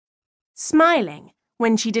Smiling,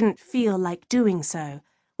 when she didn't feel like doing so,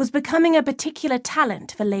 was becoming a particular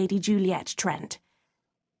talent for Lady Juliet Trent.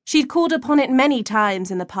 She'd called upon it many times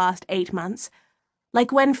in the past 8 months,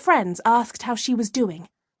 like when friends asked how she was doing,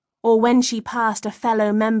 or when she passed a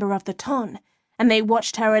fellow member of the ton, and they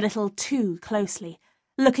watched her a little too closely,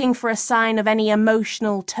 looking for a sign of any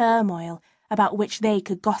emotional turmoil about which they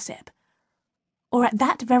could gossip. Or at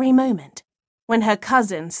that very moment, when her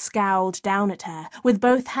cousin scowled down at her, with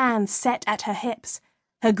both hands set at her hips,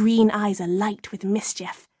 her green eyes alight with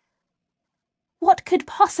mischief. What could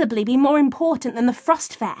possibly be more important than the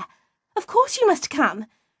Frost Fair? Of course you must come.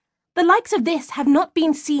 The likes of this have not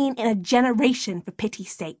been seen in a generation, for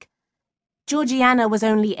pity's sake. Georgiana was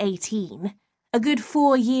only 18, a good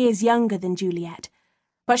 4 years younger than Juliet,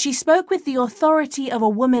 but she spoke with the authority of a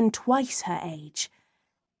woman twice her age.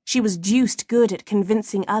 She was deuced good at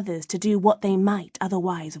convincing others to do what they might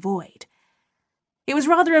otherwise avoid. It was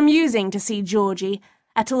rather amusing to see Georgie,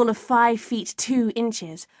 at all of 5 feet 2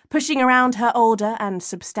 inches, pushing around her older and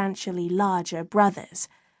substantially larger brothers,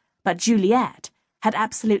 but Juliet had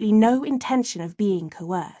absolutely no intention of being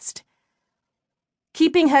coerced.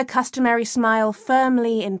 Keeping her customary smile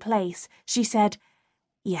firmly in place, she said,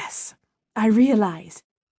 "Yes, I realize,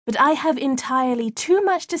 but I have entirely too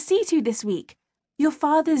much to see to this week. Your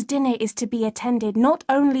father's dinner is to be attended not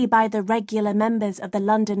only by the regular members of the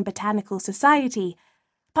London Botanical Society,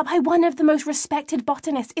 but by one of the most respected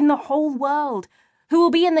botanists in the whole world, who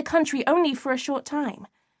will be in the country only for a short time.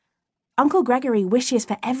 Uncle Gregory wishes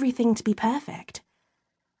for everything to be perfect."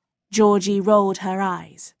 Georgie rolled her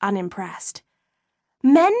eyes, unimpressed.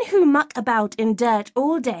 Men who muck about in dirt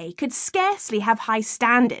all day could scarcely have high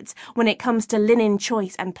standards when it comes to linen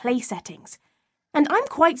choice and place settings. And I'm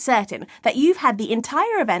quite certain that you've had the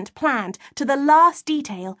entire event planned to the last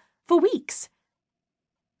detail for weeks.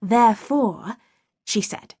 Therefore, she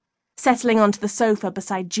said, settling onto the sofa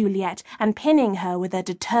beside Juliet and pinning her with a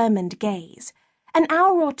determined gaze, an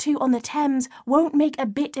hour or 2 on the Thames won't make a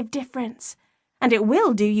bit of difference, and it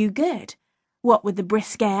will do you good, what with the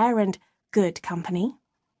brisk air and good company.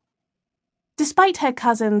 Despite her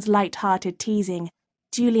cousin's light-hearted teasing,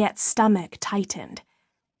 Juliet's stomach tightened.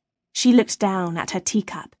 She looked down at her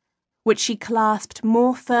teacup, which she clasped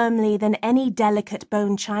more firmly than any delicate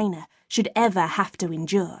bone china should ever have to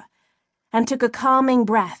endure, and took a calming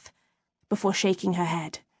breath before shaking her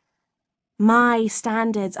head. My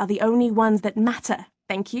standards are the only ones that matter,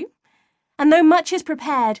 thank you, and though much is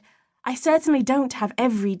prepared, I certainly don't have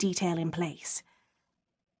every detail in place.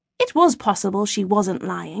 It was possible she wasn't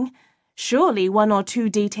lying. Surely 1 or 2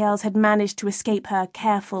 details had managed to escape her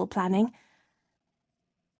careful planning.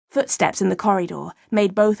 Footsteps in the corridor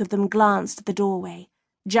made both of them glance at the doorway,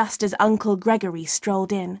 just as Uncle Gregory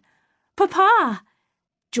strolled in. "Papa!"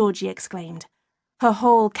 Georgie exclaimed, her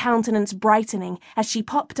whole countenance brightening as she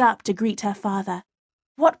popped up to greet her father.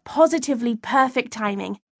 "What positively perfect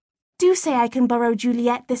timing! Do say I can borrow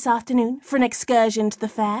Juliet this afternoon for an excursion to the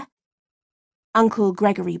fair." Uncle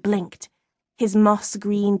Gregory blinked, his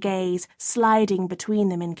moss-green gaze sliding between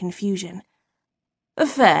them in confusion. "The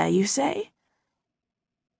fair, you say?"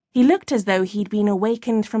 He looked as though he'd been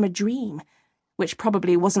awakened from a dream, which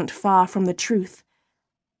probably wasn't far from the truth.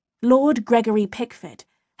 Lord Gregory Pickford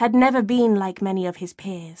had never been like many of his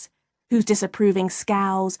peers, whose disapproving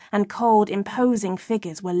scowls and cold, imposing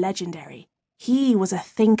figures were legendary. He was a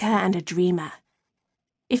thinker and a dreamer.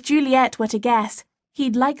 If Juliet were to guess,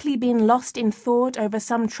 he'd likely been lost in thought over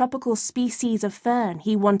some tropical species of fern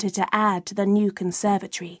he wanted to add to the new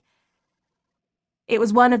conservatory. It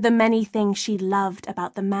was one of the many things she loved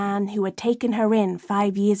about the man who had taken her in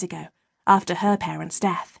 5 years ago, after her parents'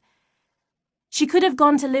 death. She could have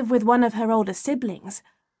gone to live with one of her older siblings,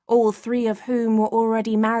 all 3 of whom were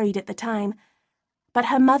already married at the time, but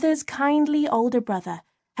her mother's kindly older brother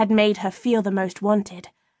had made her feel the most wanted.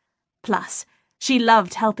 Plus, she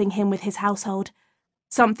loved helping him with his household,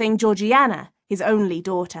 something Georgiana, his only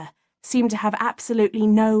daughter, seemed to have absolutely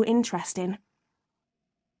no interest in.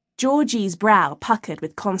 Georgie's brow puckered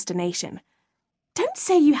with consternation. "Don't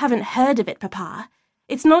say you haven't heard of it, Papa.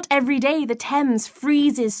 It's not every day the Thames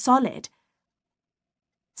freezes solid."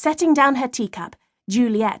 Setting down her teacup,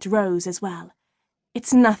 Juliet rose as well.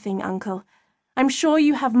 "It's nothing, Uncle. I'm sure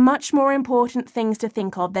you have much more important things to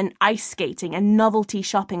think of than ice skating and novelty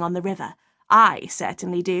shopping on the river. I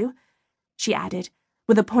certainly do," she added,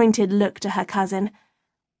 with a pointed look to her cousin.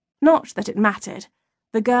 Not that it mattered.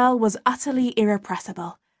 The girl was utterly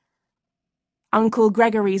irrepressible. Uncle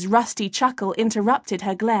Gregory's rusty chuckle interrupted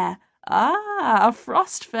her glare. "Ah, a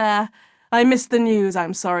frost fair. I missed the news,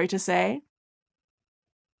 I'm sorry to say."